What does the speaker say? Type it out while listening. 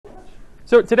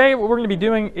So today what we're going to be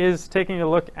doing is taking a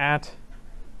look at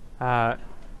a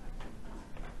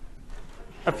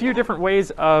few different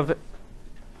ways of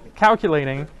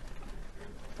calculating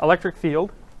electric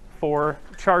field for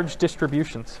charge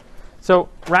distributions. So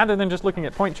rather than just looking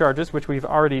at point charges, which we've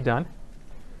already done,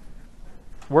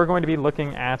 we're going to be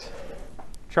looking at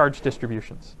charge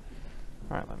distributions.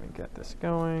 All right, let me get this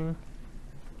going.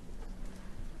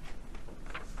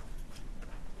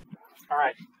 All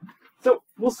right, so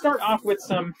we'll start off with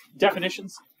some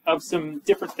definitions of some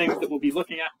different things that we'll be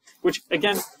looking at, which,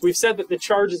 again, we've said that the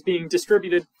charge is being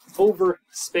distributed over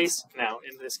space now,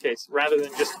 in this case, rather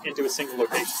than just into a single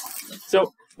location.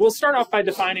 So we'll start off by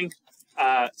defining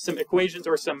some equations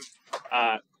or some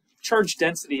charge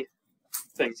density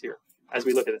things here as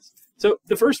we look at this. So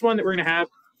the first one that we're going to have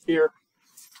here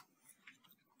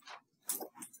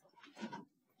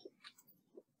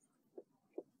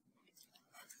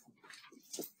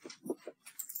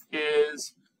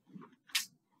is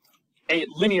a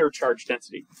linear charge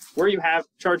density, where you have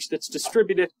charge that's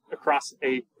distributed across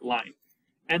a line.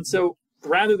 And so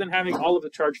rather than having all of the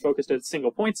charge focused at single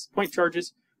point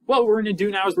charges, what we're going to do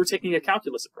now is we're taking a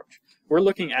calculus approach. We're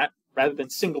looking at, rather than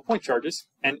single point charges,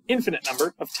 an infinite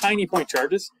number of tiny point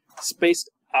charges spaced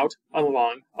out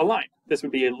along a line. This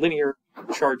would be a linear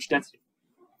charge density.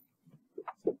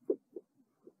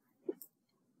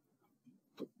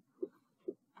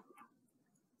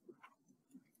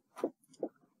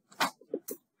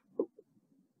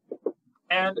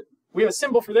 And we have a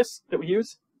symbol for this that we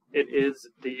use. It is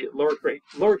the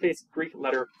lowercase Greek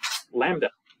letter lambda.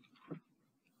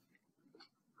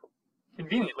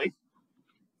 Conveniently,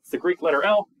 it's the Greek letter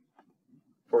L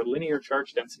for linear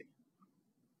charge density.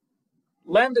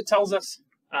 Lambda tells us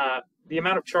the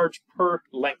amount of charge per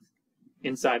length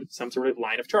inside some sort of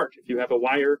line of charge. If you have a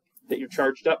wire that you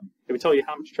charged up, it would tell you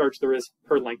how much charge there is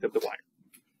per length of the wire.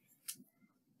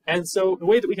 And so the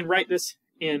way that we can write this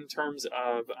in terms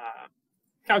of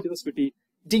calculus would be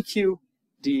dq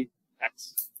dx.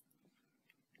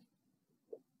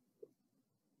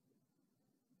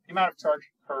 The amount of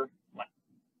charge per length.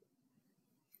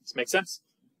 Does this make sense?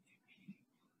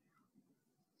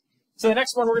 So the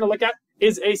next one we're going to look at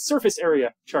is a surface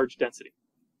area charge density.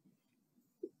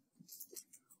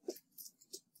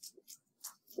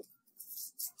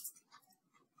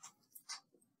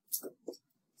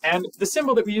 And the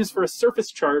symbol that we use for a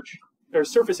surface charge, or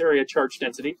surface area charge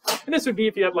density, and this would be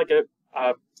if you have like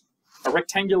a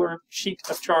rectangular sheet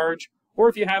of charge, or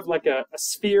if you have like a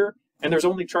sphere and there's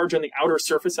only charge on the outer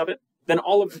surface of it, then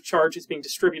all of the charge is being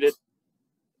distributed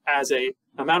as a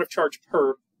amount of charge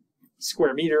per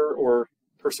square meter or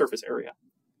per surface area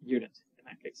unit in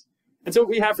that case. And so what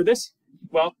we have for this,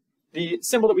 well, the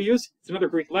symbol that we use is another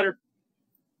Greek letter.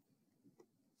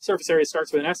 Surface area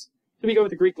starts with an S, so we go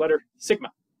with the Greek letter sigma.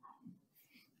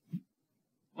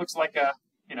 Looks like a,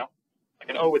 like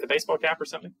an O with a baseball cap or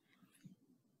something.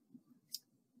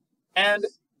 And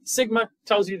sigma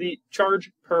tells you the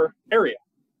charge per area,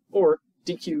 or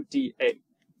dq dA.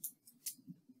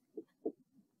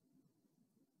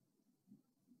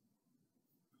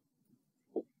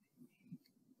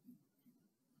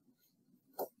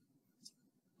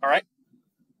 All right.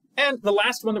 And the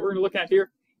last one that we're going to look at here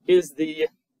is the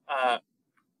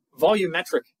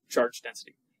volumetric charge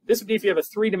density. This would be if you have a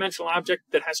three-dimensional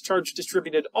object that has charge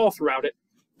distributed all throughout it,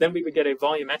 then we would get a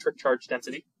volumetric charge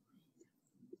density.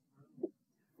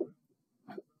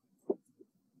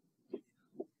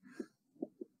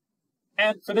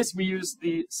 And for this, we use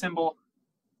the symbol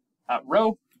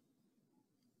rho,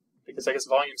 because I guess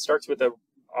volume starts with a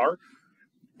R.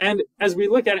 And as we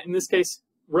look at it in this case,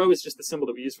 rho is just the symbol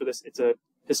that we use for this. It's a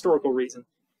historical reason.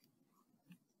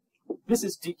 This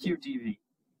is dq dV,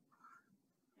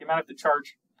 the amount of the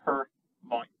charge per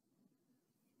volume.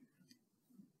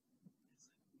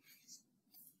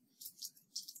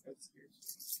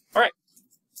 All right.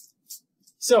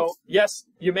 So, yes,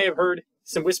 you may have heard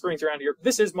some whisperings around here.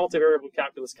 This is multivariable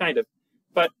calculus, kind of,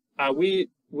 but we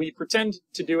pretend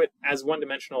to do it as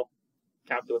one-dimensional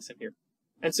calculus in here.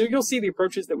 And so you'll see the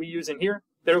approaches that we use in here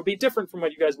that will be different from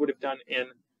what you guys would have done in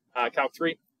Calc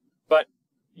 3, but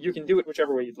you can do it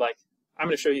whichever way you'd like. I'm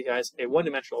going to show you guys a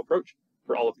one-dimensional approach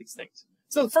for all of these things.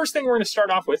 So the first thing we're going to start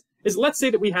off with is, let's say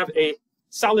that we have a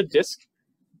solid disk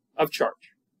of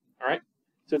charge. All right?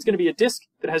 So it's going to be a disk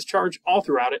that has charge all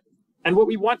throughout it, and what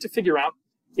we want to figure out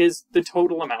is the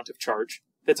total amount of charge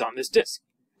that's on this disk.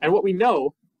 And what we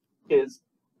know is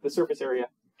the surface area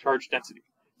charge density.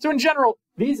 So in general,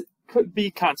 these could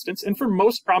be constants, and for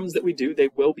most problems that we do, they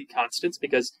will be constants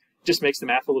because it just makes the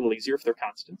math a little easier if they're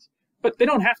constants. But they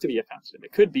don't have to be a constant.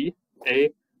 It could be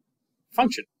a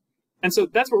function. And so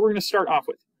that's what we're going to start off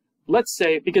with. let's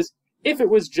say, because if it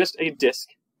was just a disk,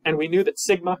 and we knew that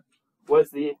sigma was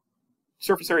the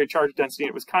surface area charge density and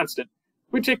it was constant,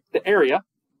 we'd take the area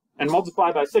and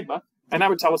multiply by sigma, and that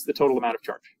would tell us the total amount of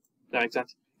charge. Does that make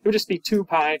sense? It would just be 2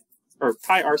 pi, or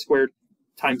pi r squared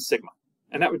times sigma,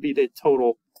 and that would be the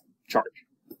total charge.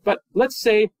 But let's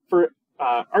say, for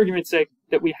argument's sake,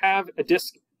 that we have a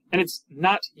disk and it's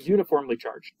not uniformly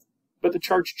charged, but the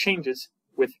charge changes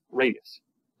with radius.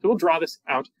 So we'll draw this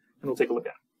out and we'll take a look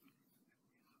at it.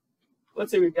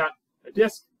 Let's say we've got a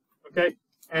disk, okay,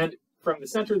 and from the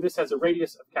center this has a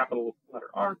radius of capital letter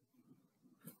R.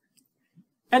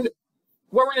 And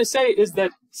what we're going to say is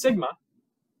that sigma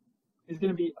is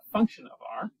going to be a function of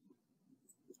R.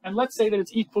 And let's say that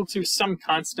it's equal to some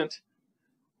constant.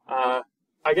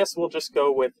 I guess we'll just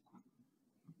go with,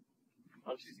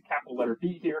 I'll just use a capital letter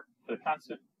B here for the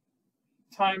constant,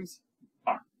 times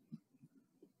R.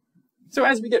 So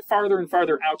as we get farther and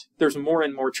farther out, there's more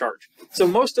and more charge. So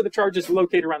most of the charge is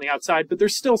located around the outside, but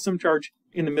there's still some charge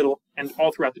in the middle and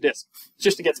all throughout the disk. It's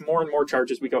just it gets more and more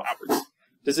charge as we go outwards.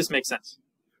 Does this make sense?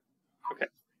 Okay.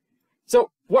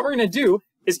 So what we're going to do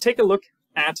is take a look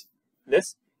at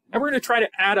this, and we're going to try to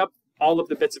add up all of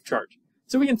the bits of charge.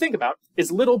 So we can think about is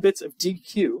little bits of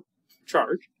dq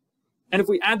charge, and if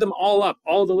we add them all up,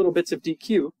 all the little bits of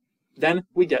dq, then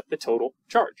we get the total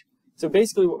charge. So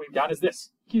basically what we've got is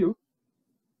this. Q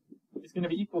is going to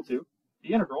be equal to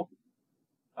the integral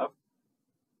of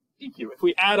dq if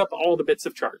we add up all the bits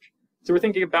of charge. So we're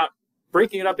thinking about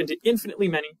breaking it up into infinitely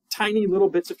many tiny little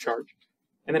bits of charge,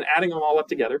 and then adding them all up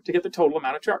together to get the total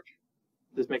amount of charge.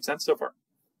 Does this make sense so far?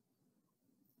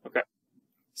 Okay.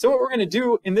 So what we're going to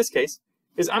do in this case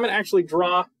is I'm going to actually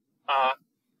draw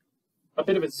a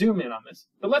bit of a zoom in on this.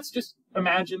 But let's just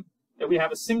imagine that we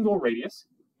have a single radius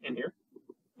in here,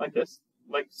 like this,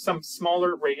 like some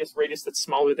smaller radius that's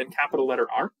smaller than capital letter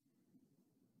R.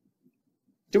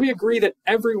 Do we agree that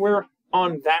everywhere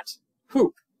on that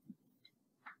hoop,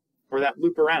 or that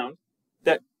loop around,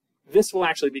 that this will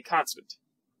actually be constant?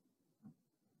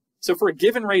 So for a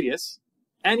given radius,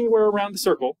 anywhere around the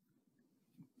circle,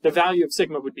 the value of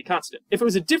sigma would be constant. If it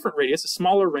was a different radius, a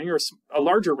smaller ring or a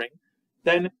larger ring,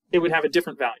 then it would have a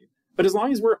different value. But as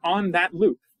long as we're on that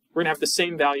loop, we're going to have the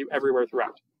same value everywhere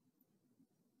throughout.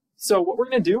 So what we're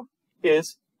going to do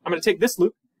is I'm going to take this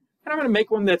loop and I'm going to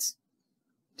make one that's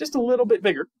just a little bit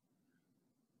bigger,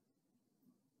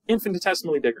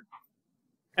 infinitesimally bigger.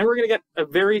 And we're going to get a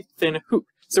very thin hoop.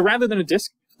 So rather than a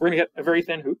disk, we're going to get a very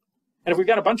thin hoop. And if we've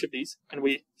got a bunch of these and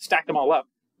we stack them all up,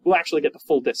 we'll actually get the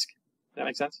full disk. Does that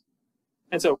make sense?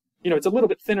 And so, it's a little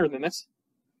bit thinner than this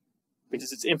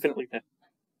because it's infinitely thin.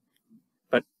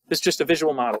 But it's just a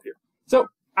visual model here. So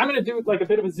I'm going to do like a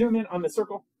bit of a zoom in on the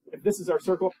circle. If this is our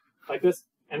circle, like this,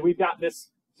 and we've got this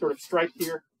sort of stripe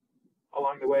here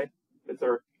along the way, that's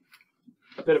a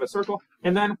bit of a circle.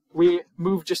 And then we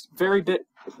move just a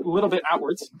little bit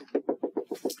outwards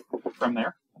from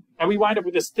there. And we wind up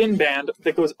with this thin band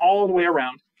that goes all the way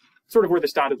around, sort of where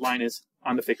this dotted line is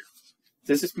on the figure.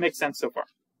 Does this make sense so far?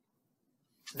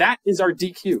 That is our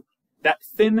dq. That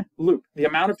thin loop, the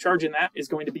amount of charge in that is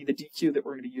going to be the dq that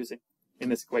we're going to be using in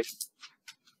this equation.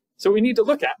 So what we need to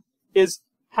look at is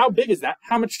how big is that?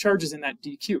 How much charge is in that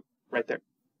dq right there?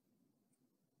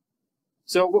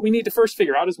 So what we need to first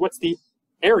figure out is what's the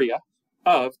area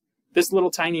of this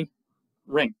little tiny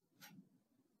ring.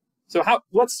 So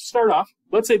let's start off.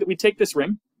 Let's say that we take this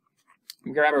ring,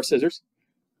 we grab our scissors,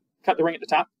 cut the ring at the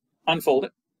top, unfold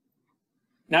it.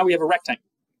 Now we have a rectangle.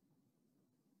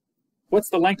 What's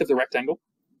the length of the rectangle?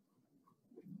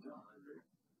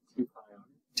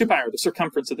 2 pi r, the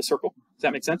circumference of the circle. Does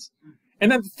that make sense?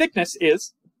 And then the thickness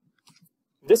is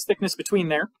this thickness between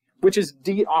there, which is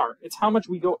dr. It's how much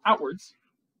we go outwards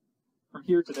from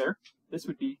here to there. This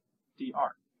would be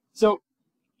dr. So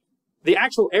the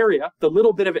actual area, the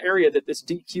little bit of area that this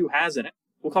dq has in it,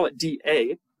 we'll call it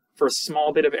dA for a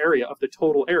small bit of area of the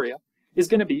total area, is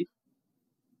going to be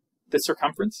the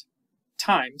circumference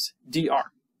times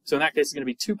dr. So in that case, it's going to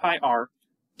be 2 pi r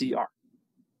dr.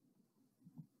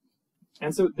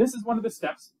 And so this is one of the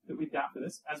steps that we've got for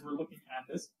this as we're looking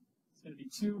at this. It's going to be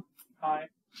 2 pi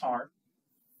r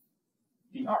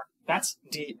dr. That's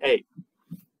dA.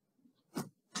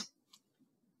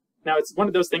 Now, it's one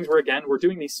of those things where, again, we're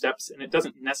doing these steps, and it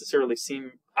doesn't necessarily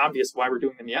seem obvious why we're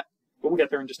doing them yet, but we'll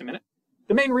get there in just a minute.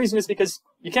 The main reason is because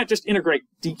you can't just integrate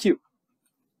dq.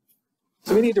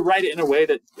 So we need to write it in a way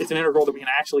that it's an integral that we can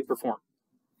actually perform.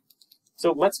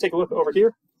 So let's take a look over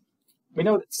here. We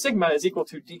know that sigma is equal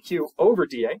to dq over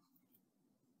dA.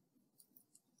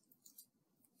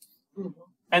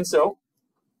 And so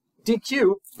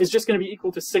dq is just going to be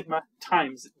equal to sigma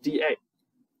times dA.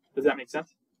 Does that make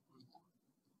sense?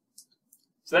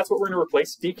 So that's what we're going to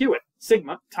replace dq with,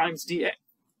 sigma times dA.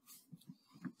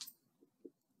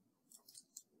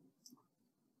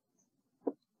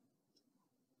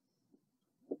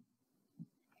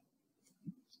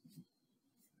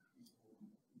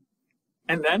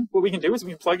 And then what we can do is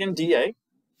we can plug in dA,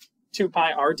 2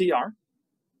 pi r dr,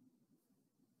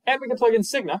 and we can plug in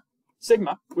sigma,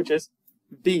 which is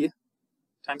b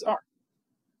times r.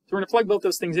 So we're going to plug both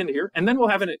those things into here, and then we'll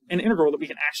have an integral that we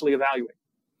can actually evaluate.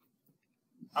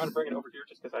 I'm going to bring it over here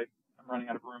just because I'm running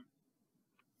out of room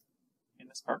in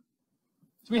this part.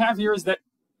 So we have here is that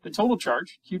the total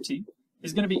charge, qt,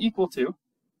 is going to be equal to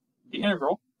the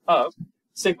integral of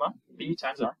sigma b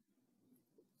times r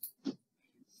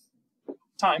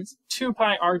times 2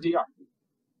 pi r dr.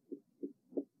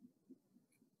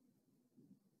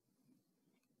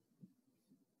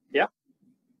 Yeah?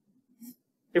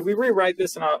 If we rewrite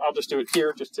this, and I'll just do it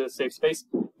here just to save space,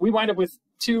 we wind up with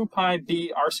 2 pi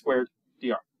b r squared dr.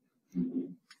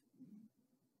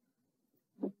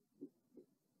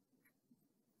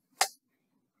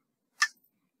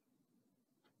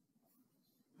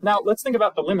 Now, let's think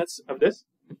about the limits of this.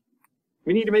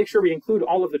 We need to make sure we include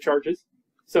all of the charges.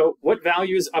 So what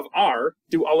values of r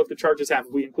do all of the charges have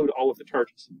if we include all of the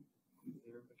charges?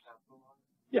 0 to capital R?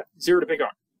 Yeah, 0 to big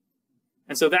R.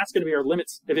 And so that's going to be our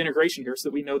limits of integration here so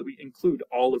that we know that we include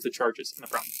all of the charges in the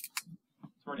problem. So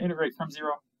we're going to integrate from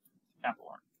 0 to capital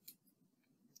R.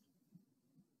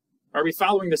 Are we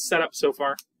following this setup so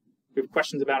far? Do we have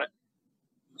questions about it?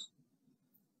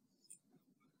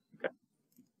 Okay.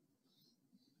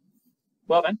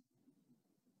 Well then,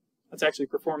 let's actually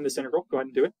perform this integral. Go ahead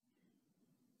and do it.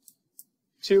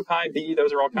 2 pi b,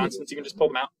 those are all constants. You can just pull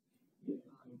them out.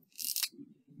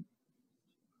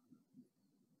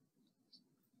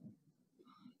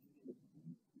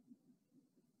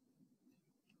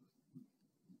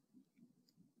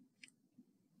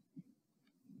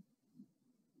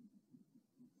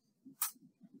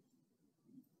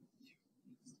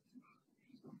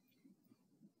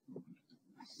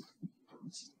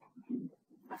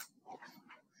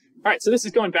 All right, so this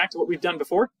is going back to what we've done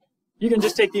before. You can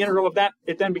just take the integral of that.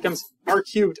 It then becomes r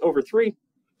cubed over 3.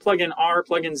 Plug in r,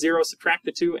 plug in 0, subtract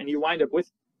the 2, and you wind up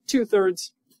with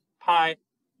 2/3 pi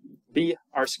b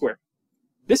r squared.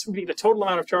 This would be the total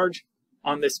amount of charge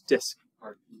on this disk.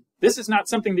 This is not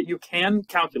something that you can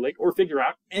calculate or figure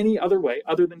out any other way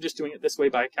other than just doing it this way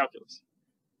by calculus.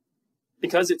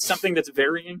 Because it's something that's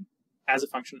varying as a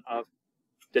function of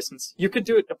distance. You could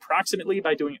do it approximately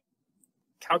by doing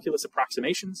calculus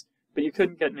approximations, but you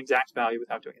couldn't get an exact value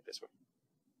without doing it this way.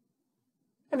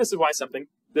 And this is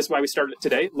why we started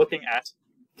today looking at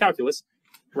calculus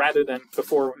rather than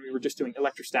before when we were just doing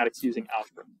electrostatics using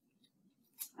algebra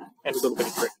and a little bit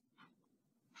of trig.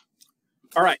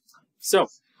 All right, so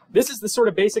this is the sort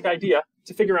of basic idea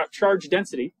to figure out charge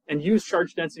density and use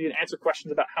charge density to answer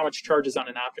questions about how much charge is on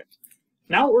an object.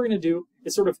 Now what we're going to do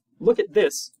is sort of look at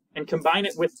this and combine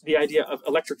it with the idea of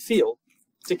electric field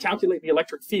to calculate the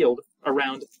electric field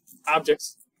around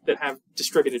objects that have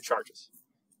distributed charges.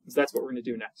 So that's what we're going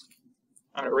to do next.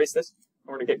 I'm going to erase this,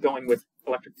 and we're going to get going with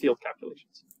electric field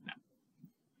calculations now.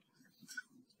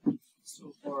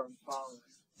 So far I'm following.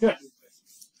 Good.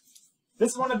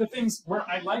 This is one of the things where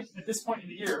I like at this point in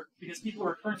the year, because people who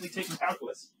are currently taking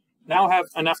calculus now have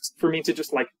enough for me to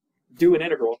just like do an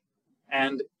integral,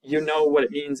 and you know what it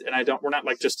means, and we're not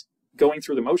like just going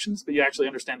through the motions, but you actually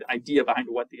understand the idea behind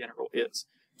what the integral is.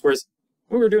 Whereas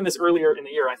when we were doing this earlier in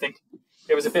the year, I think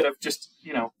it was a bit of just,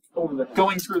 you know,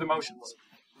 going through the motions.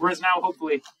 Whereas now,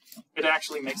 hopefully, it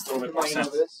actually makes a little bit more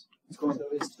sense.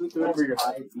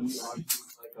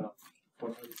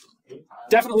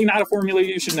 Definitely not a formula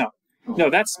you should know. No,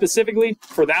 that's specifically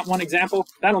for that one example.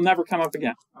 That'll never come up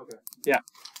again. Okay. Yeah.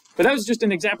 But that was just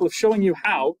an example of showing you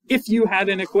how, if you had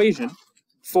an equation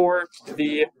for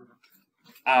the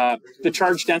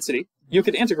charge density, you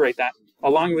could integrate that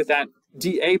along with that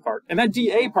dA part. And that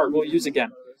dA part we'll use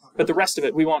again. But the rest of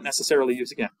it we won't necessarily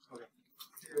use again.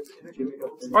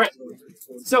 All right.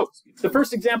 So the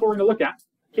first example we're going to look at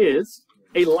is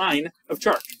a line of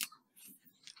charge.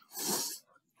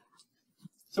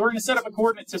 So we're going to set up a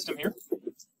coordinate system here.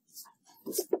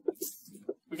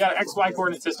 We got an XY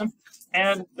coordinate system,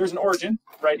 and there's an origin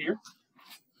right here.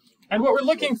 And what we're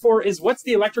looking for is what's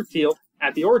the electric field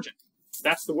at the origin.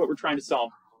 That's what we're trying to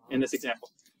solve in this example.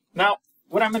 Now,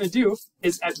 what I'm going to do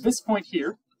is at this point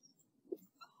here,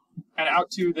 and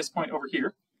out to this point over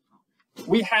here,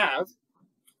 we have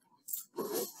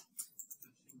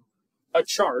a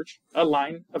charge, a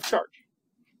line of charge.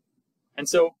 And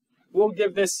so we'll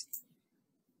give this,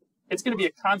 it's going to be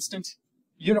a constant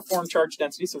uniform charge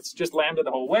density, so it's just lambda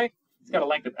the whole way. It's got a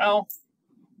length of L.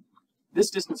 this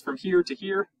distance from here to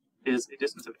here is a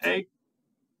distance of A.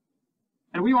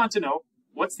 And we want to know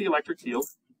what's the electric field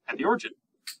at the origin.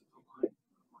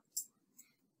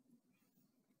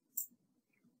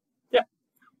 Yeah.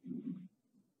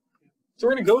 So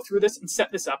we're going to go through this and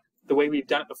set this up the way we've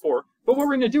done it before. But what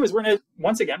we're going to do is we're going to,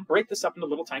 once again, break this up into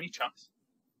little tiny chunks.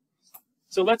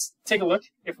 So let's take a look.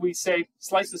 If we say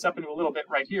slice this up into a little bit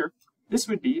right here, this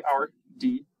would be our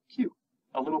dq,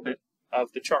 a little bit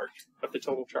of the charge, of the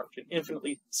total charge, an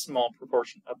infinitely small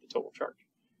proportion of the total charge.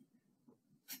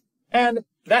 And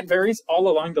that varies all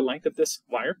along the length of this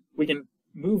wire. We can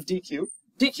move dq.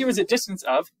 dq is a distance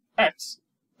of x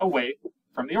away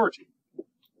from the origin.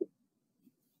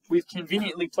 We've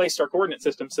conveniently placed our coordinate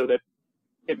system so that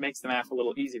it makes the math a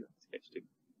little easier in this case too.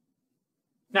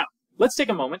 Now, let's take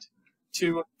a moment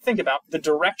to think about the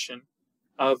direction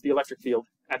of the electric field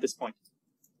at this point.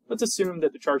 Let's assume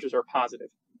that the charges are positive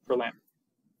for lambda.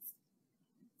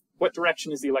 What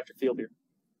direction is the electric field here?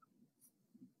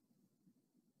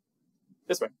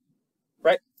 This way,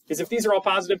 right? Because if these are all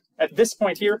positive, at this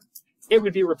point here, it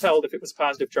would be repelled if it was a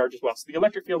positive charge as well. So the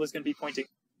electric field is going to be pointing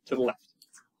to the left.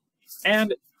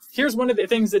 And here's one of the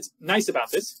things that's nice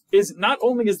about this, is not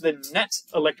only is the net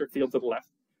electric field to the left,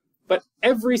 but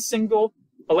every single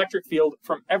electric field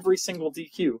from every single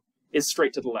dq is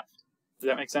straight to the left. Does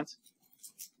that make sense?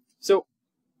 So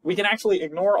we can actually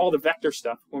ignore all the vector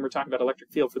stuff when we're talking about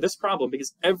electric field for this problem,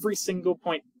 because every single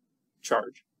point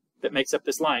charge that makes up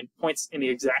this line points in the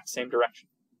exact same direction.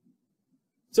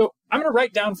 So I'm going to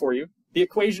write down for you the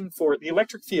equation for the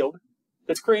electric field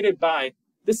that's created by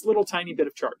this little tiny bit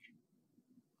of charge.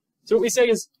 So what we say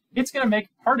is it's going to make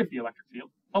part of the electric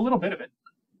field, a little bit of it.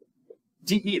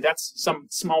 dE, that's some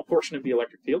small portion of the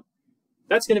electric field.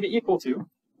 That's going to be equal to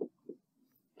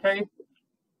K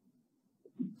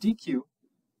dq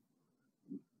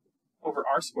over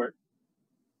r squared.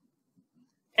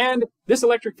 And this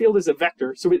electric field is a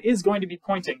vector, so it is going to be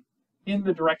pointing in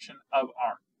the direction of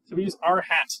r. So we use r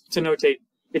hat to notate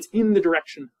it's in the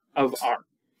direction of r.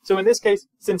 So in this case,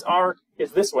 since r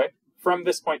is this way, from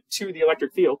this point to the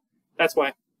electric field, that's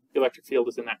why the electric field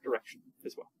is in that direction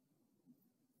as well.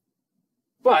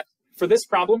 But for this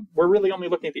problem, we're really only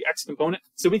looking at the x component,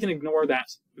 so we can ignore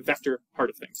that vector part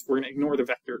of things. We're going to ignore the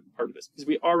vector part of this, because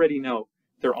we already know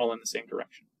they're all in the same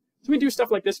direction. So we do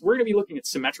stuff like this. We're going to be looking at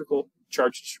symmetrical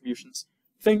charge distributions,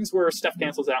 things where stuff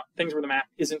cancels out, things where the math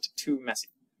isn't too messy.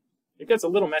 It gets a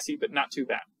little messy, but not too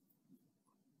bad.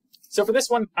 So for this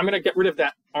one, I'm going to get rid of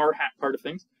that r hat part of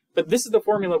things, but this is the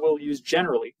formula we'll use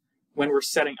generally when we're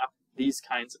setting up these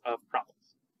kinds of problems.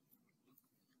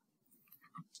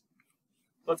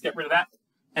 Let's get rid of that.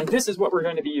 And this is what we're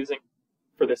going to be using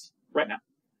for this right now.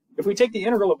 If we take the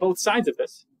integral of both sides of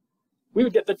this, we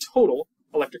would get the total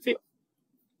electric field.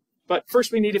 But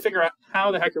first we need to figure out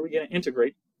how the heck are we going to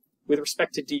integrate with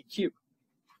respect to dq.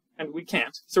 And we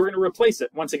can't, so we're going to replace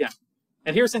it once again.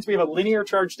 And here, since we have a linear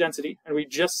charge density, and we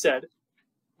just said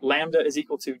lambda is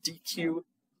equal to dq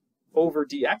over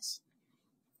dx,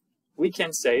 we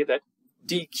can say that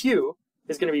dq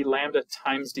is going to be lambda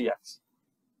times dx.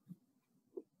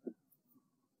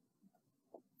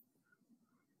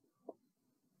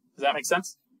 Does that make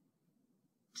sense?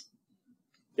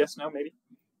 Yes, no, maybe?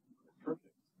 Perfect.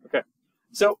 Okay.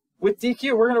 So with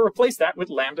dq, we're going to replace that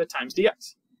with lambda times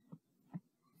dx.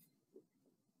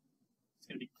 It's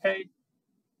going to be k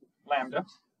lambda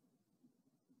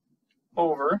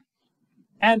over,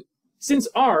 and since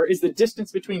r is the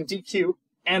distance between dq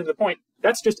and the point,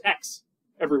 that's just x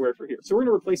everywhere for here. So we're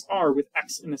going to replace r with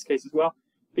x in this case as well,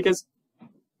 because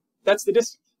that's the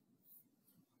distance.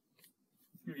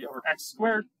 It's going to be over x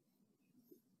squared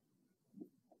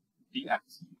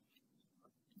dx.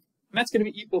 And that's going to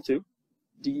be equal to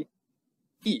dE,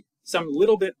 some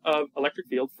little bit of electric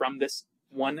field from this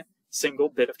one single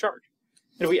bit of charge.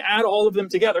 And if we add all of them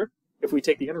together, if we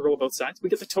take the integral of both sides, we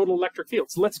get the total electric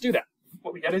field. So let's do that.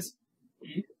 What we get is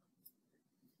E is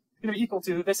going to be equal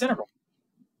to this integral.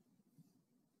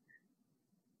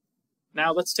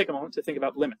 Now let's take a moment to think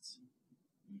about limits.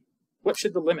 What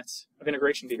should the limits of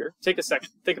integration be here? Take a second,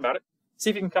 think about it.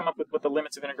 See if you can come up with what the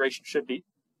limits of integration should be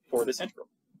for this integral.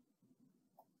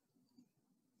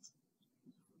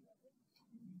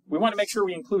 We want to make sure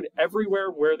we include everywhere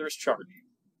where there's charge.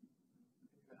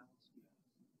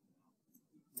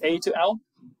 A to L?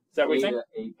 Is that what you think?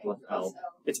 A plus L.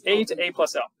 It's A to A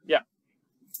plus L. Yeah.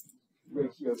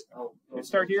 We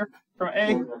start here from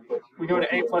A, we go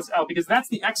to A plus L, because that's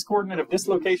the x coordinate of this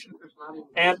location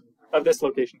and of this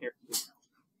location here. Does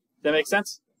that make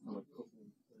sense?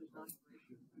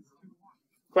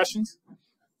 Questions?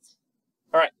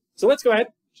 All right, so let's go ahead.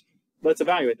 Let's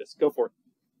evaluate this. Go for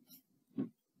it.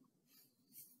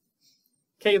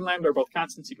 K and lambda are both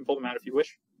constants. You can pull them out if you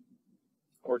wish,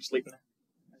 or just leave them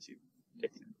there as you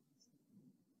take them.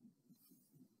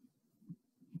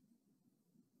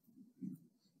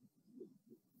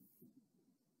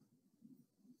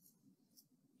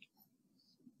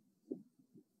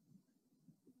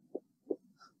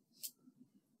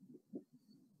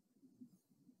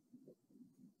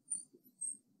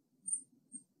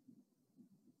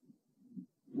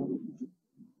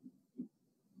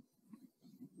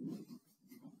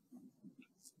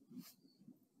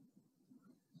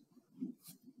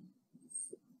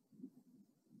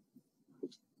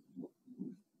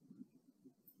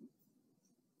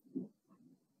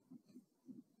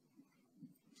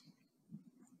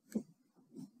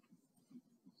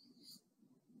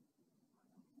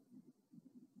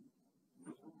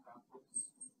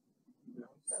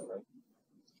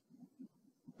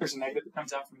 There's a negative that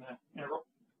comes out from the integral.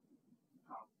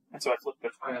 And so I flipped the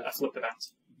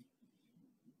bounds.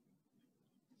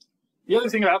 The other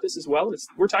thing about this as well is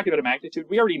we're talking about a magnitude.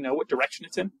 We already know what direction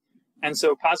it's in. And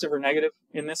so positive or negative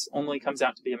in this only comes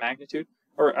out to be a magnitude,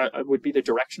 or would be the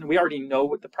direction. We already know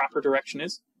what the proper direction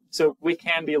is. So we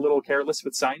can be a little careless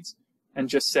with signs and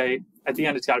just say, at the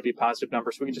end, it's got to be a positive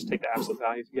number. So we can just take the absolute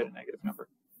value to get a negative number.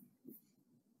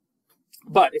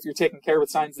 But if you're taking care with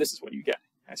signs, this is what you get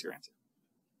as your answer.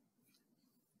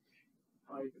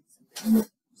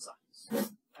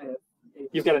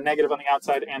 You've got a negative on the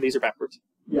outside, and these are backwards.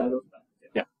 Yeah, those are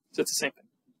backwards. Yeah, so it's the same thing.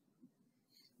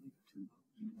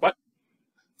 What?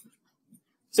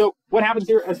 So what happens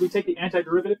here as we take the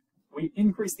antiderivative, we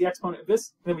increase the exponent of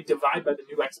this, and then we divide by the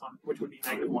new exponent, which would be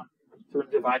 -1. So we're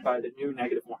going to divide by the new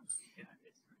 -1.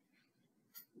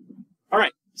 All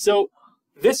right, so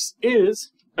this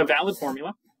is a valid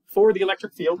formula for the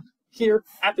electric field here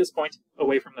at this point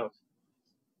away from those.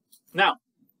 Now,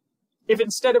 if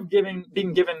instead of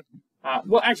being given,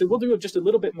 well, actually, we'll do just a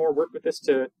little bit more work with this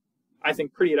to, I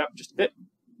think, pretty it up just a bit.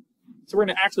 So we're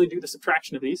going to actually do the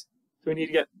subtraction of these. So we need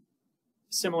to get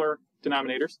similar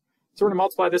denominators. So we're going to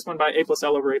multiply this one by a plus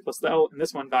L over a plus L, and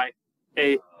this one by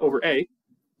a over a.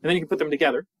 And then you can put them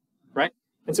together, right?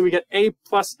 And so we get a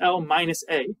plus L minus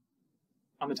a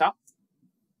on the top.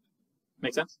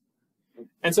 Make sense?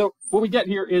 And so what we get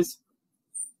here is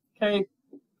k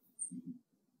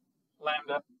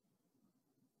lambda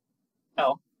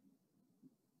L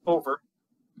over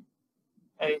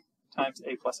a times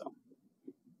a plus L.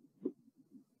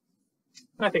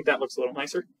 And I think that looks a little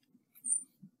nicer.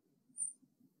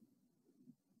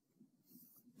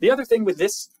 The other thing with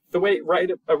this, the way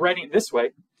writing it this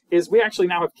way, is we actually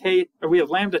now have we have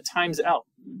lambda times L,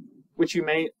 which you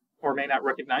may or may not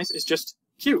recognize is just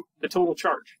Q, the total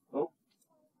charge. Oh.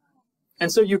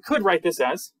 And so you could write this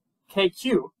as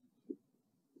KQ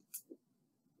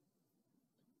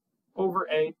over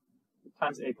A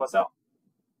times A plus L.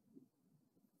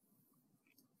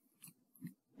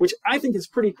 Which I think is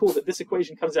pretty cool that this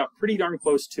equation comes out pretty darn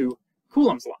close to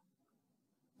Coulomb's law.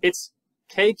 It's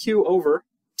KQ over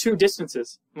two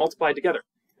distances multiplied together.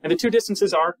 And the two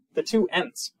distances are the two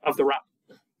ends of the rod.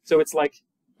 So it's like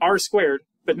R squared,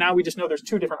 but now we just know there's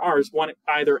two different R's, one at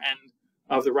either end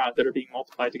of the rod that are being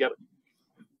multiplied together.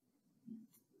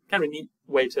 Kind of a neat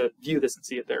way to view this and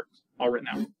see it there all written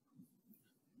out.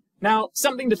 Now,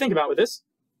 something to think about with this.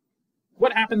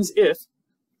 What happens if...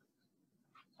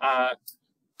 oh,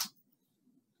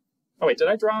 wait, did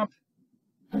I drop?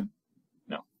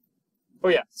 No. Oh,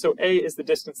 yeah, so A is the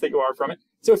distance that you are from it.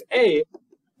 So if A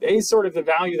is sort of the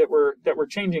value that we're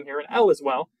changing here, and L as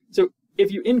well. So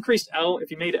if you increased L, if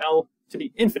you made L to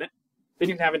be infinite, then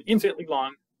you'd have an infinitely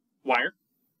long wire,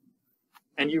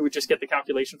 and you would just get the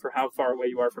calculation for how far away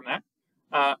you are from that.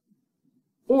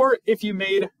 Or if you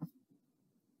made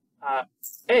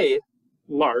A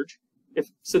large,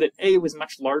 so that A was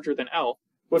much larger than L,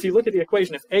 well, if you look at the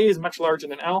equation, if A is much larger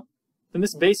than L, then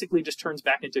this basically just turns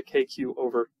back into KQ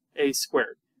over A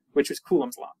squared, which is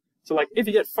Coulomb's law. So like if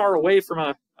you get far away from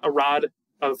a rod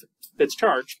that's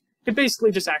charged, it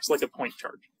basically just acts like a point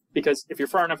charge. Because if you're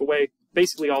far enough away,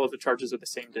 basically all of the charges are the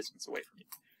same distance away from you.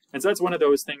 And so that's one of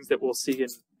those things that we'll see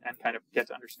and kind of get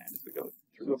to understand as we go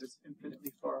through. So if it's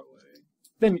infinitely far away,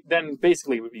 then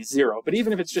basically it would be 0. But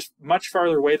even if it's just much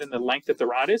farther away than the length of the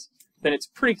rod is, then it's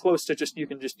pretty close to you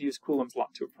can just use Coulomb's law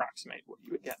to approximate what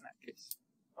you would get in that case.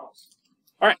 oh.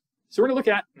 All right, so we're going to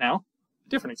look at now a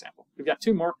different example. We've got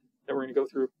two more that we're going to go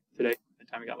through today, the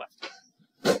time we got left.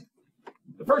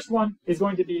 The first one is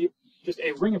going to be just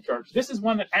a ring of charge. This is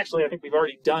one that actually I think we've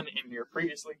already done in here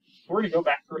previously. We're going to go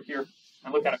back through it here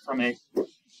and look at it from a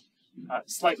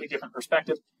slightly different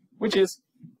perspective, which is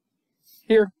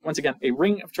here, once again, a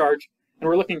ring of charge, and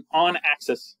we're looking on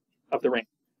axis of the ring.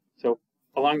 So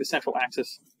along the central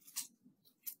axis,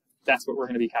 that's what we're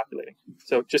going to be calculating.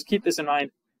 So just keep this in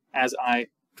mind as I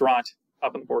draw it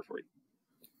up on the board for you.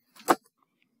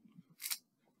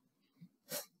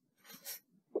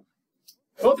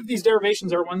 Both of these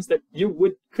derivations are ones that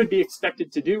you could be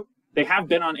expected to do. They have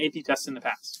been on AP tests in the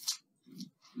past.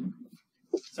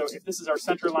 So if this is our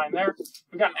center line there,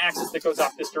 we've got an axis that goes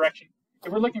off this direction.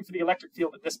 If we're looking for the electric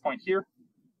field at this point here,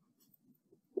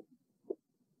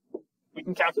 we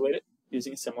can calculate it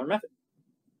using a similar method.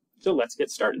 So let's get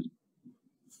started.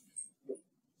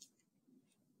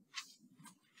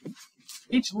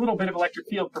 Each little bit of electric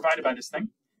field provided by this thing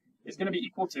is going to be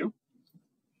equal to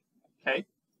K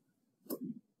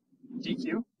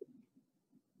dq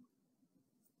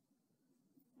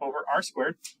over r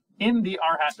squared in the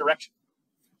r hat direction.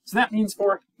 So that means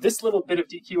for this little bit of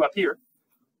dq up here,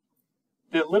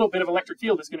 the little bit of electric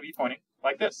field is going to be pointing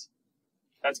like this.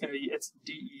 That's going to be its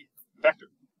dE vector.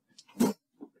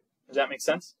 Does that make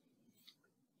sense?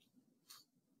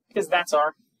 Because that's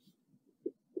our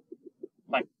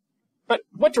line. But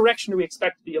what direction do we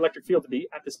expect the electric field to be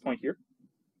at this point here?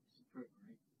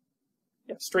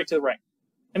 Yeah, straight to the right.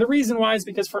 And the reason why is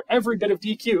because for every bit of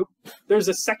dq, there's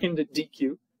a second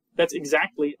dq that's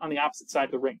exactly on the opposite side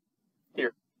of the ring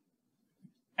here.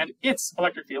 And its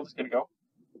electric field is going to go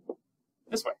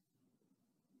this way.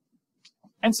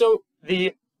 And so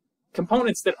the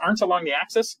components that aren't along the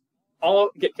axis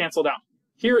all get canceled out.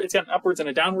 Here it's got an upwards and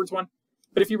a downwards one.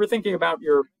 But if you were thinking about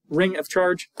your ring of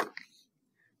charge,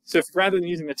 so if rather than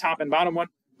using the top and bottom one,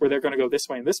 where they're going to go this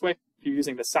way and this way, if you're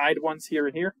using the side ones here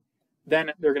and here,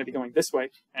 then they're going to be going this way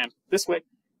and this way.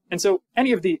 And so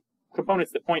any of the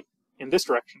components that point in this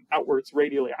direction, outwards,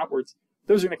 radially outwards,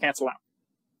 those are going to cancel out.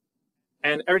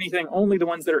 And anything, only the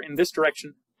ones that are in this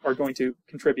direction are going to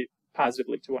contribute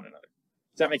positively to one another.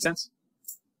 Does that make sense?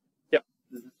 Yep.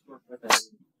 Does this work with a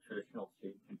traditional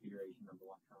shape configuration of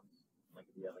electrons? Like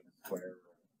if you have like a square?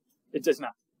 It does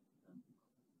not.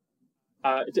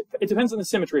 It depends on the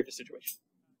symmetry of the situation.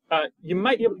 You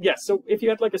might be able, yes, so if you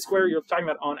had like a square you're talking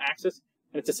about on axis,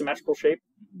 and it's a symmetrical shape,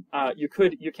 you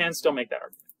can still make that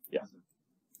argument, yeah.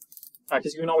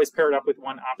 Because you can always pair it up with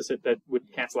one opposite that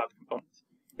would cancel out the components.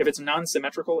 If it's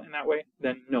non-symmetrical in that way,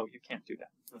 then no, you can't do that.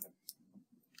 Okay.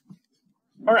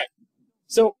 All right,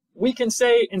 so we can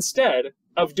say instead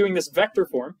of doing this vector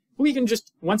form, we can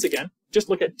just, once again, just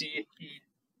look at dE,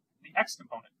 the x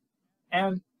component.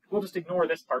 And we'll just ignore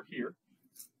this part here.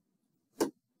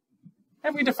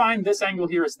 If we define this angle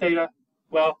here as theta,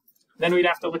 well, then we'd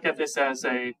have to look at this as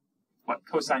a, what,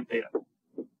 cosine theta.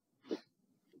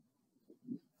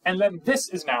 And then this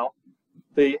is now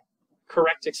the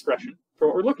correct expression for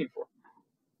what we're looking for.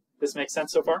 This makes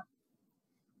sense so far?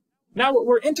 Now what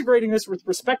we're integrating this with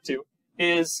respect to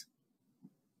is,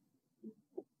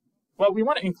 well, we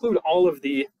want to include all of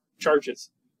the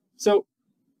charges. So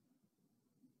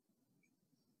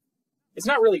it's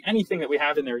not really anything that we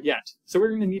have in there yet. So we're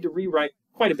going to need to rewrite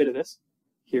quite a bit of this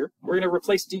here. We're going to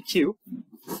replace dq.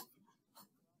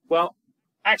 Well,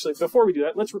 actually, before we do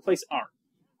that, let's replace r.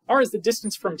 R is the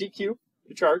distance from dq,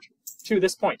 the charge, to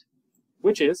this point,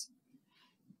 which is,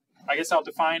 I guess I'll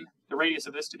define the radius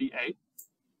of this to be a,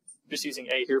 just using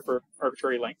a here for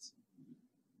arbitrary lengths.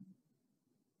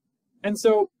 And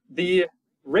so the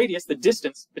radius, the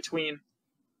distance between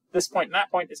this point and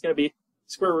that point is going to be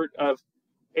square root of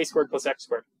a squared plus x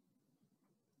squared,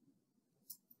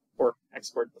 or x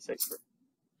squared plus a squared.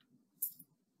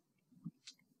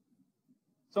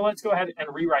 So let's go ahead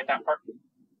and rewrite that part.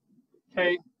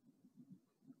 K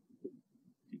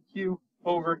dq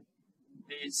over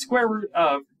the square root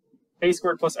of a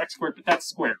squared plus x squared, but that's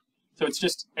squared. So it's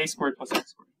just a squared plus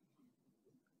x squared.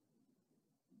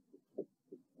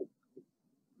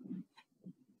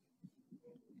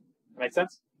 Make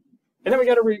sense? And then we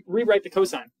got to rewrite the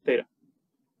cosine theta.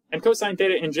 And cosine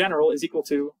theta in general is equal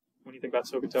to, when you think about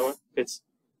SOHCAHTOA, it's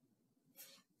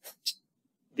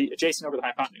the adjacent over the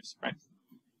hypotenuse, right?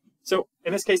 So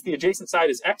in this case, the adjacent side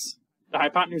is x. The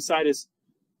hypotenuse side is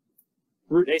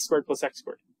root a squared plus x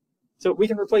squared. So we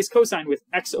can replace cosine with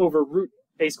x over root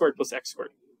a squared plus x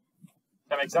squared.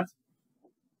 That make sense?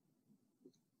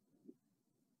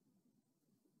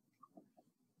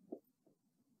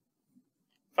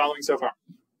 Following so far.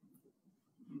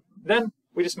 Then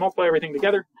we just multiply everything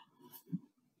together.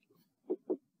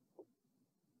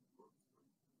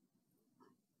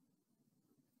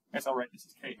 I guess I'll write this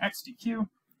as kx dq.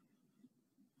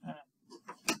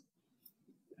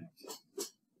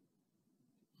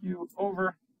 Q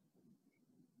over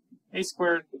a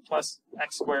squared plus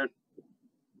x squared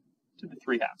to the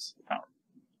 3/2 power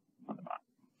on the bottom.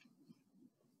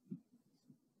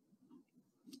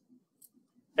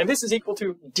 And this is equal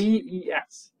to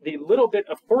DES, the little bit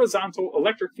of horizontal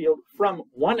electric field from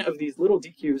one of these little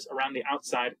DQs around the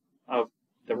outside of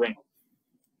the ring.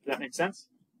 Does that make sense?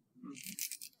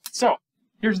 So,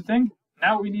 here's the thing.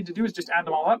 Now what we need to do is just add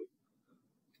them all up.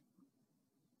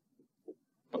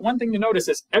 But one thing to notice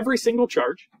is every single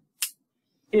charge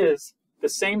is the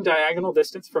same diagonal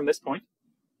distance from this point.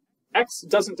 X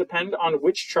doesn't depend on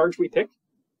which charge we pick.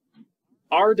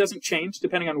 R doesn't change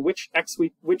depending on which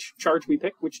charge we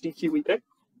pick, which DQ we pick.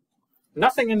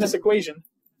 Nothing in this equation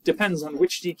depends on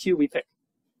which DQ we pick.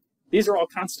 These are all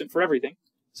constant for everything.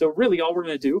 So really all we're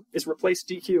going to do is replace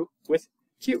DQ with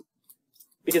Q,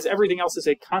 because everything else is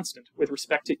a constant with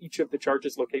respect to each of the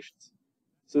charge's locations.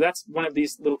 So that's one of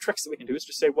these little tricks that we can do, is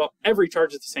just say, well, every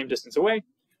charge is the same distance away,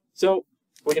 so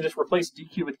we can just replace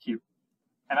DQ with Q.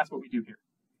 And that's what we do here.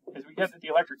 Is we get that the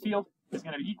electric field is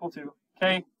going to be equal to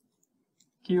K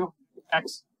Q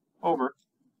X over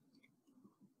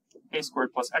A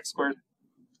squared plus X squared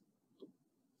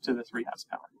to the 3/2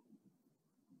 power.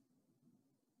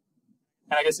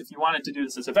 And I guess if you wanted to do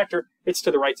this as a vector, it's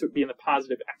to the right, so it would be in the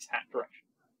positive X hat direction.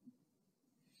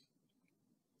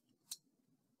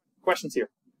 Questions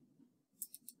here?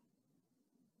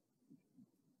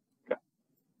 Okay.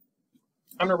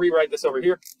 I'm going to rewrite this over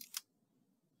here.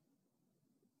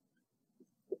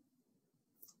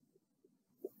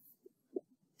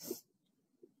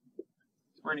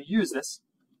 We're going to use this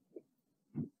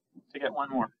to get one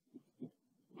more.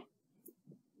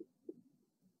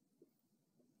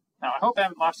 Now, I hope I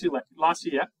haven't lost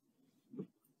you yet,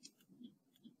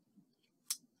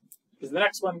 because the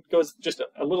next one goes just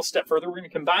a little step further. We're going to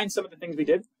combine some of the things we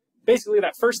did. Basically,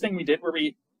 that first thing we did, where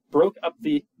we broke up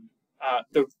the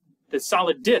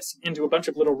solid disk into a bunch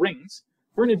of little rings,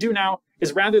 what we're going to do now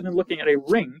is, rather than looking at a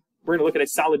ring, we're going to look at a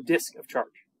solid disk of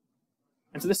charge.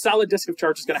 And so this solid disk of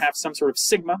charge is going to have some sort of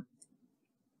sigma, and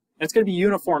it's going to be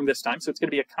uniform this time, so it's going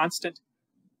to be a constant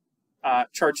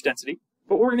charge density.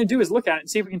 But what we're going to do is look at it and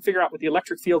see if we can figure out what the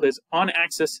electric field is on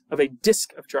axis of a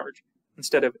disk of charge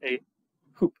instead of a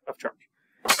hoop of charge.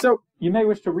 So you may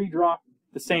wish to redraw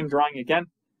the same drawing again,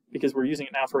 because we're using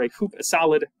it now for a hoop, a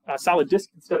solid disk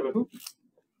instead of a hoop.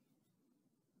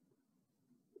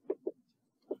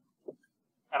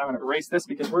 And I'm going to erase this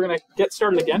because we're going to get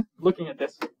started again looking at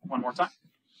this one more time.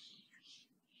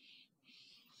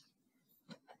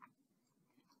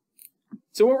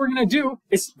 So what we're going to do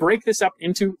is break this up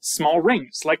into small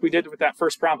rings, like we did with that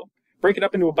first problem. Break it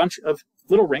up into a bunch of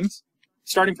little rings,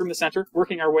 starting from the center,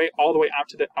 working our way all the way out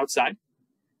to the outside.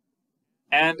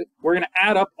 And we're going to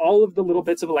add up all of the little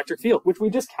bits of electric field, which we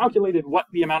just calculated what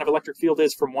the amount of electric field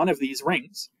is from one of these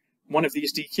rings, one of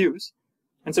these DQs.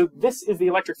 And so this is the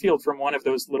electric field from one of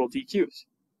those little DQs.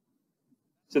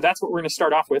 So that's what we're going to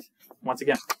start off with once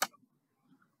again.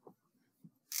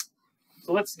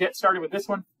 So let's get started with this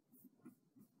one.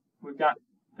 We've got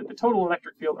that the total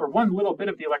electric field, or one little bit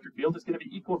of the electric field, is going to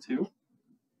be equal to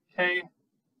K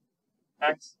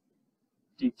X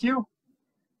dq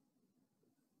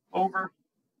over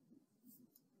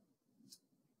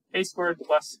A squared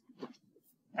plus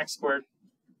X squared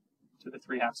to the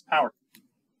 3/2 power.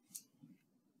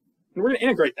 And we're going to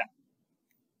integrate that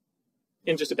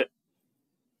in just a bit.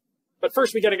 But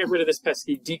first, we got to get rid of this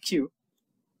pesky dq.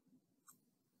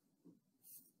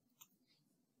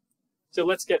 So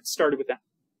let's get started with that.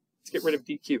 Let's get rid of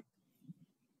dq.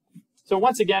 So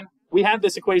once again, we had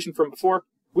this equation from before.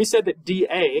 We said that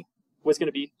dA was going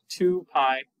to be 2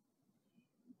 pi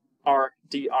r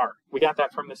dr. We got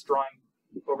that from this drawing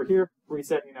over here, where we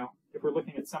said, if we're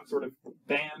looking at some sort of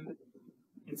band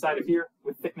inside of here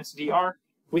with thickness dr,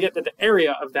 we get that the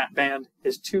area of that band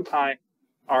is 2 pi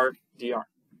r dr.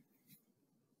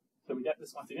 So we get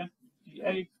this once again.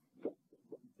 dA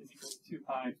is equal to 2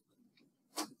 pi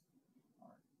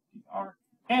r dr.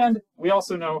 And we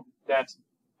also know that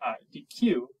dq,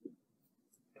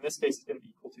 in this case, is going to be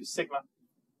equal to sigma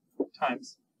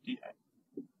times dA.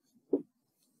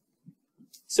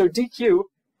 So dq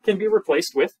can be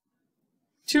replaced with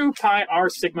 2 pi r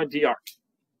sigma dr.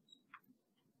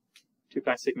 2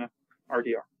 pi sigma r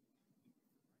dr.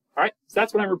 All right, so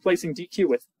that's what I'm replacing dq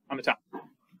with on the top. What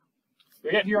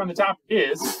we get here on the top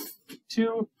is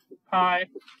 2 pi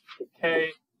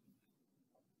k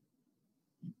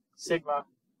sigma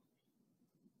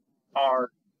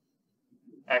r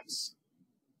x.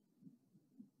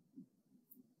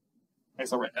 I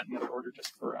guess I'll write that in the other order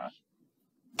just for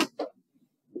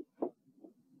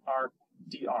r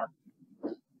dr.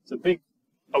 It's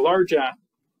a large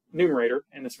numerator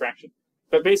in this fraction.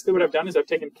 But basically what I've done is I've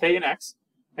taken k and x,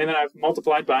 and then I've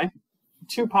multiplied by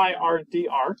 2 pi r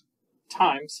dr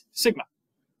times sigma.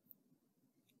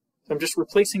 So I'm just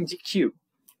replacing dq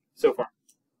so far.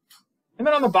 And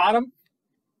then on the bottom,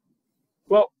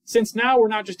 well, since now we're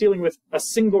not just dealing with a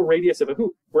single radius of a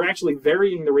hoop, we're actually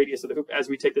varying the radius of the hoop as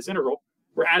we take this integral.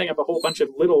 We're adding up a whole bunch of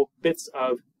little bits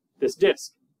of this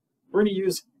disk. We're going to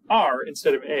use r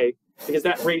instead of a, because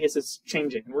that radius is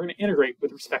changing, and we're going to integrate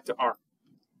with respect to r.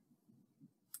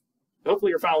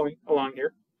 Hopefully you're following along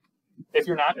here. If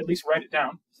you're not, at least write it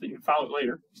down so that you can follow it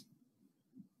later.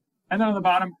 And then on the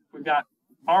bottom, we've got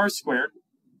r squared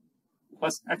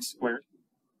plus x squared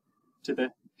to the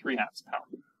 3/2 power.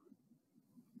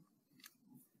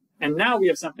 And now we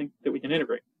have something that we can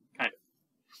integrate, kind of.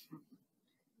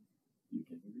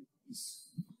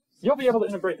 You'll be able to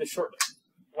integrate this shortly,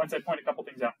 once I point a couple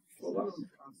things out.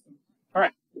 All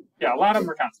right. Yeah, a lot of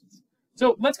them are constants.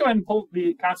 So let's go ahead and pull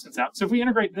the constants out. So if we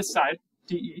integrate this side,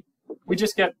 dE, we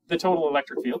just get the total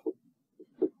electric field.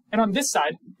 And on this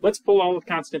side, let's pull all of the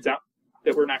constants out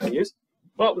that we're not going to use.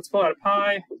 Well, let's pull out a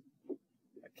pi,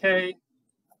 a k,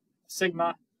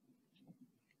 sigma.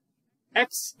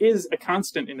 X is a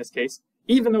constant in this case,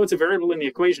 even though it's a variable in the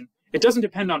equation. It doesn't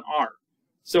depend on r.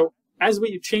 So as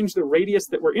we change the radius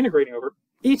that we're integrating over,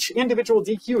 each individual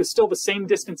dq is still the same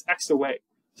distance x away.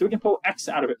 So we can pull x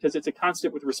out of it because it's a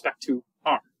constant with respect to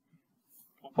r.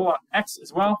 We'll pull out x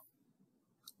as well.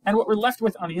 And what we're left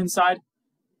with on the inside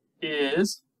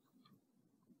is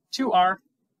 2r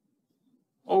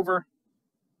over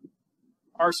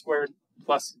r squared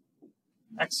plus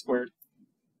x squared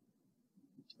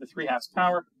to the 3/2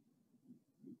 power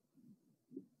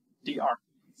dr.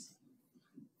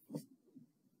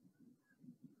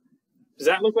 Does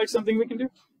that look like something we can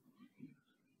do?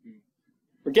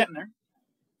 We're getting there.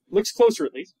 Looks closer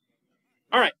at least.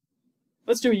 All right,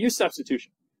 let's do a u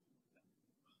substitution.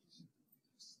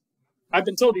 I've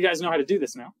been told you guys know how to do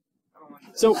this now.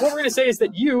 So what we're going to say is that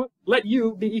let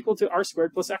u be equal to r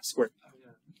squared plus x squared.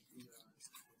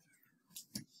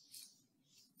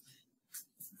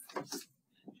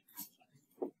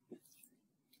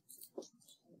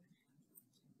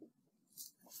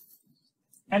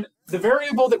 And the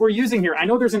variable that we're using here, I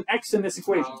know there's an x in this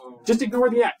equation. Just ignore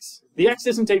the x. The x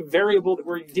isn't a variable that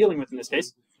we're dealing with in this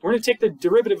case. We're going to take the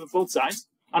derivative of both sides.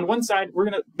 On one side, we're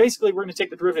going to take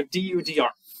the derivative du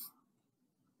dr.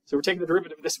 So we're taking the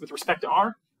derivative of this with respect to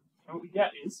r, and what we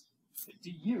get is that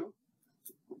du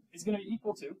is going to be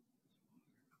equal to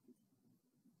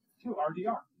 2r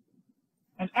dr.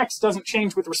 And x doesn't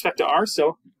change with respect to r,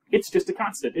 so it's just a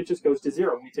constant. It just goes to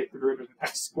 0 when we take the derivative of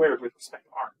x squared with respect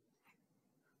to r.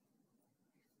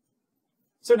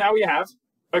 So now we have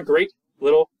a great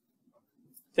little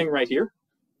thing right here.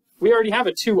 We already have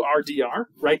a 2r dr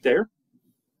right there.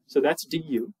 So that's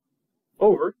du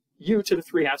over u to the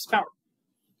 3/2 power.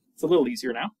 It's a little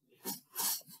easier now.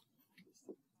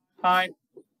 Pi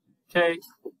k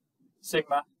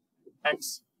sigma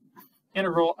x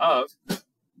integral of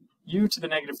u to the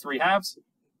negative 3/2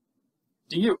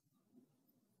 du.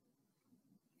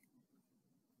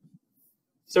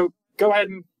 So go ahead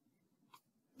and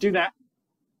do that.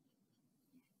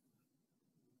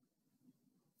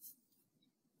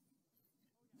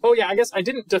 Oh yeah, I guess I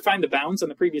didn't define the bounds on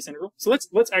the previous integral. So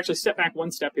let's actually step back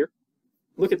one step here.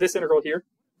 Look at this integral here.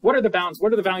 What are the bounds?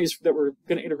 What are the values that we're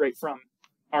going to integrate from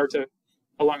r to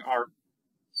along r?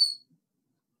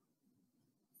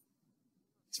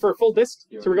 It's for a full disk.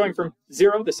 So we're going from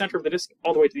 0, the center of the disk,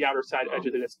 all the way to the outer side edge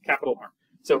of the disk, capital R.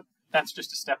 So that's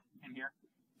just a step in here.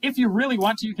 If you really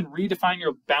want to, you can redefine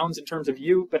your bounds in terms of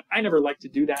u, but I never like to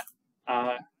do that.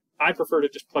 I prefer to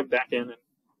just plug back in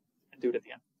and do it at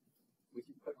the end. Would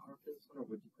you put r for this one, or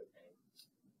would you put a?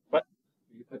 What?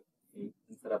 Would you put a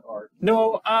instead of r?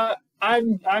 No,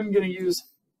 I'm going to use,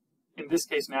 in this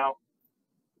case now,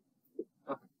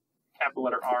 capital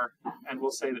letter R, and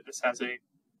we'll say that this has a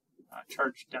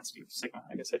charge density of sigma.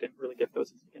 I guess I didn't really get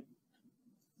those at the beginning.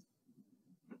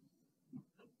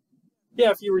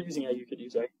 Yeah, if you were using A, you could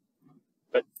use A.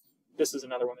 But this is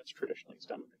another one that's traditionally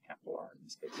done with a capital R in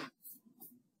this case.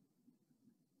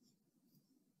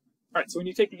 All right, so when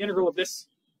you take the integral of this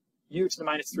u to the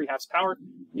minus 3/2 power,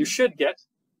 you should get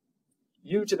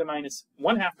u to the minus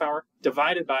 1/2 power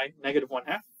divided by negative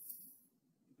 1/2.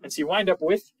 And so you wind up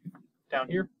with, down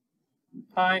here,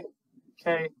 pi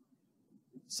k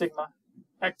sigma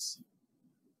x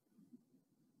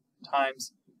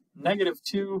times negative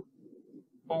 2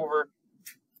 over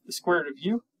the square root of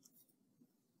u.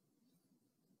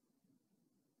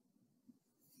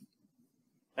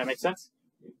 That makes sense?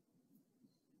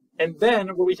 And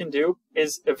then what we can do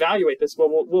is evaluate this. Well,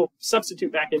 we'll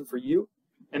substitute back in for u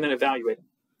and then evaluate it.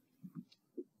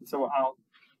 So I'll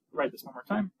write this one more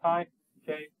time. Pi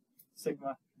k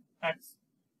sigma x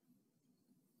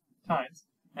times.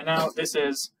 And now this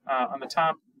is, on the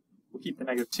top, we'll keep the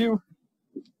 -2.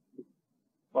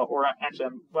 Well, or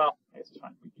actually, well, I guess it's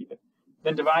fine. We keep it.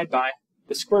 Then divide by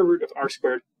the square root of r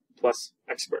squared plus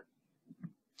x squared.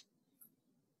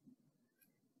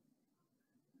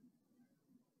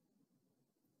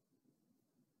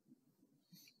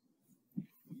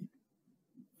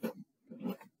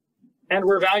 And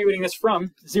we're evaluating this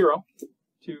from 0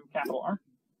 to capital R.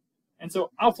 And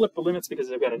so I'll flip the limits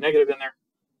because I've got a negative in there.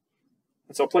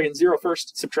 And so I'll plug in 0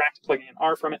 first, subtract, plugging in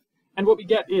r from it. And what we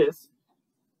get is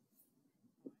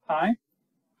pi.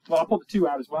 Well, I'll pull the 2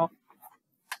 out as well,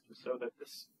 just so that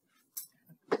this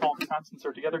all the constants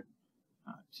are together.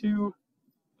 2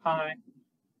 pi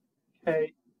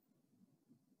k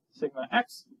sigma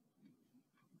x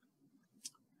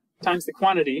times the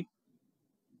quantity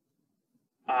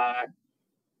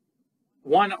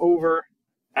 1 over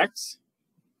x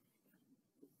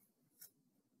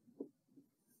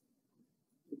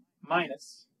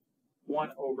minus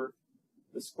 1 over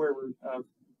the square root of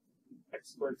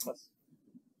x squared plus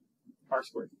r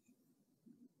squared.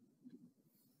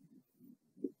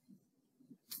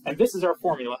 And this is our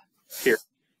formula here.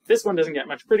 This one doesn't get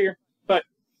much prettier, but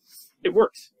it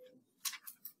works.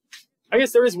 I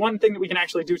guess there is one thing that we can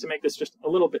actually do to make this just a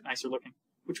little bit nicer looking,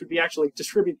 which would be actually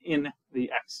distribute in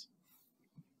the x.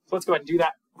 So let's go ahead and do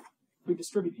that. If we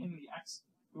distribute in the x,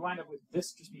 we wind up with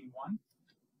this just being 1.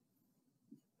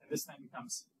 And this thing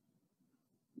becomes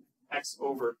x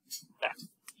over that.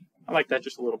 I like that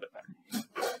just a little bit better.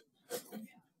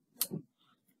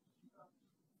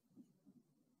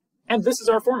 And this is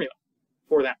our formula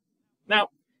for that. Now,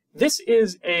 this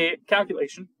is a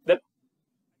calculation that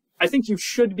I think you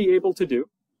should be able to do,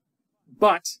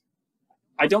 but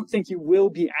I don't think you will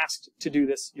be asked to do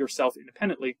this yourself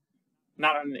independently,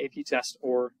 not on an AP test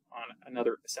or on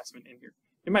another assessment in here.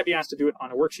 You might be asked to do it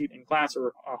on a worksheet in class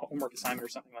or a homework assignment or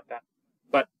something like that.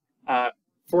 But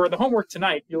for the homework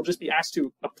tonight, you'll just be asked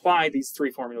to apply these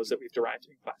 3 formulas that we've derived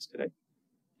in class today.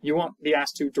 You won't be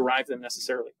asked to derive them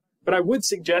necessarily. But I would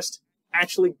suggest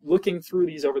actually looking through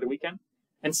these over the weekend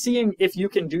and seeing if you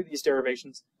can do these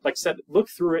derivations. Like look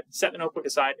through it, set the notebook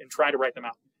aside, and try to write them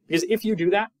out. Because if you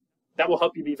do that, that will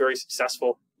help you be very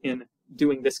successful in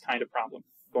doing this kind of problem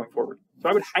going forward. So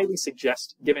I would highly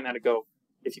suggest giving that a go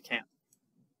if you can.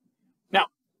 Now,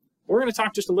 what we're going to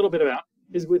talk just a little bit about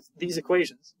is with these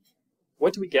equations.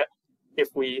 What do we get if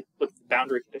we look at the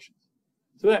boundary conditions?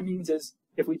 So what that means is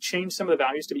if we change some of the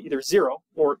values to be either 0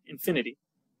 or infinity,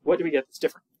 what do we get that's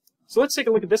different? So let's take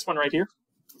a look at this one right here.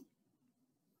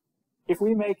 If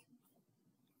we make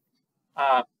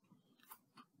the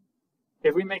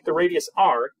radius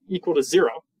r equal to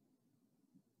 0,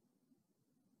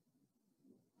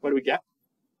 what do we get?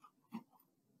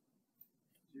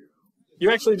 You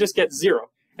actually just get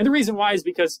 0. And the reason why is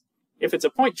because if it's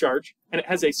a point charge and it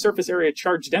has a surface area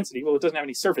charge density, well, it doesn't have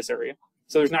any surface area,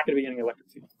 so there's not going to be any electric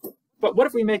field. But what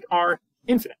if we make r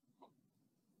infinite?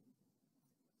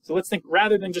 So let's think,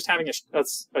 rather than just having a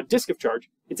disk of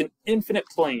charge, it's an infinite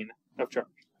plane of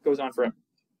charge. It goes on forever.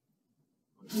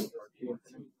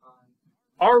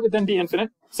 R would then be infinite,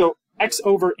 so x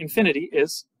over infinity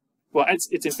is, well, it's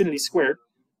infinity squared,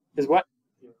 is what?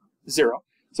 0.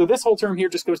 So this whole term here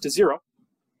just goes to 0,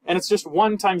 and it's just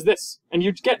 1 times this, and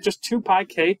you get just 2 pi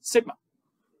k sigma.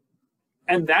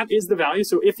 And that is the value.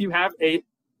 So if you have a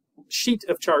sheet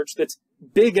of charge that's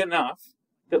big enough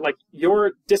that, like,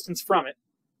 your distance from it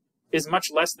is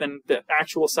much less than the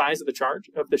actual size of the charge,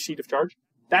 of the sheet of charge,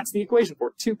 that's the equation for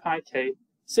it, 2 pi k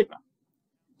sigma.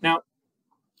 Now,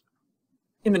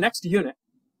 in the next unit,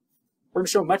 we're going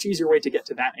to show a much easier way to get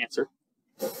to that answer,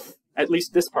 at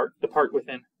least this part, the part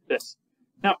within this.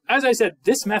 Now, as I said,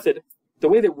 this method, the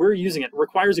way that we're using it,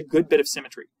 requires a good bit of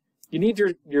symmetry. You need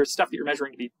your stuff that you're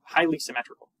measuring to be highly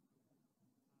symmetrical.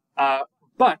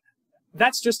 But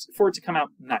that's just for it to come out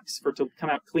nice, for it to come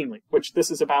out cleanly, which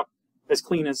this is about as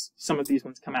clean as some of these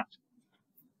ones come out.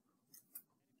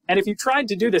 And if you tried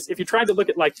to do this, if you tried to look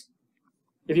at, like,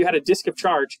 if you had a disk of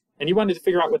charge and you wanted to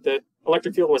figure out what the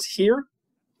electric field was here,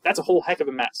 that's a whole heck of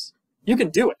a mess. You can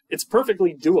do it. It's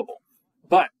perfectly doable.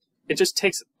 But it just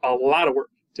takes a lot of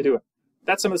work to do it.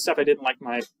 That's some of the stuff I did in, like,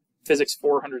 my Physics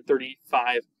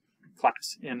 435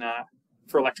 class in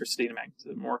for electricity and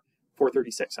magnetism, or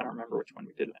 436. I don't remember which one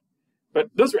we did it in.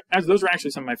 But those were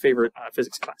actually some of my favorite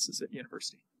physics classes at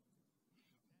university.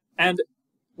 And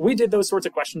we did those sorts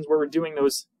of questions where we're doing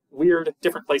those weird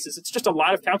different places. It's just a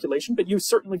lot of calculation, but you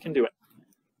certainly can do it.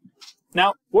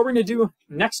 Now, what we're going to do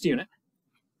next unit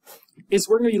is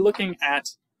we're going to be looking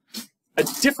at a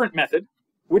different method,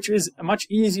 which is a much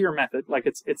easier method. Like,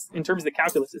 it's in terms of the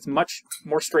calculus, it's much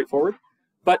more straightforward,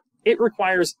 but it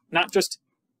requires not just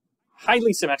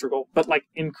highly symmetrical, but like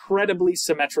incredibly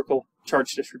symmetrical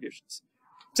charge distributions.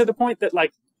 To the point that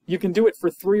like you can do it for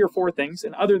 3 or 4 things,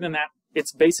 and other than that,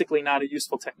 it's basically not a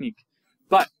useful technique.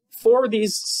 But for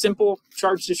these simple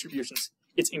charge distributions,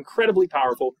 it's incredibly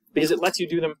powerful because it lets you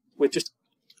do them with just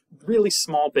really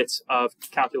small bits of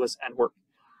calculus and work.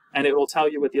 And it will tell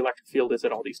you what the electric field is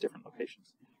at all these different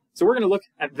locations. So we're going to look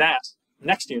at that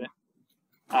next unit.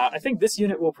 I think this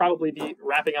unit will probably be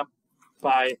wrapping up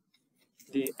by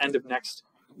the end of next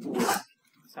week,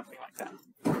 something like that.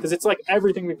 Because it's like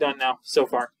everything we've done now so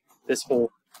far, this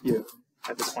whole year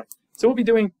at this point. So we'll be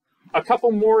doing a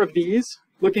couple more of these,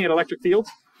 looking at electric fields.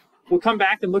 We'll come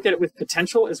back and look at it with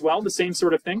potential as well, the same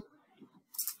sort of thing.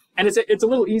 And it's a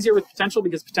little easier with potential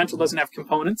because potential doesn't have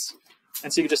components.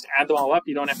 And so you can just add them all up.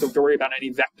 You don't have to worry about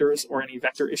any vectors or any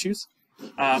vector issues.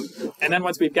 And then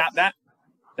once we've got that,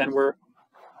 then we're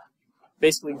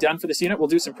basically done for this unit. We'll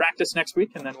do some practice next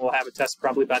week, and then we'll have a test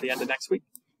probably by the end of next week.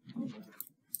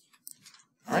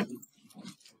 All right.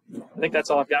 I think that's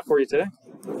all I've got for you today.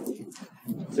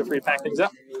 Feel free to pack things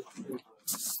up.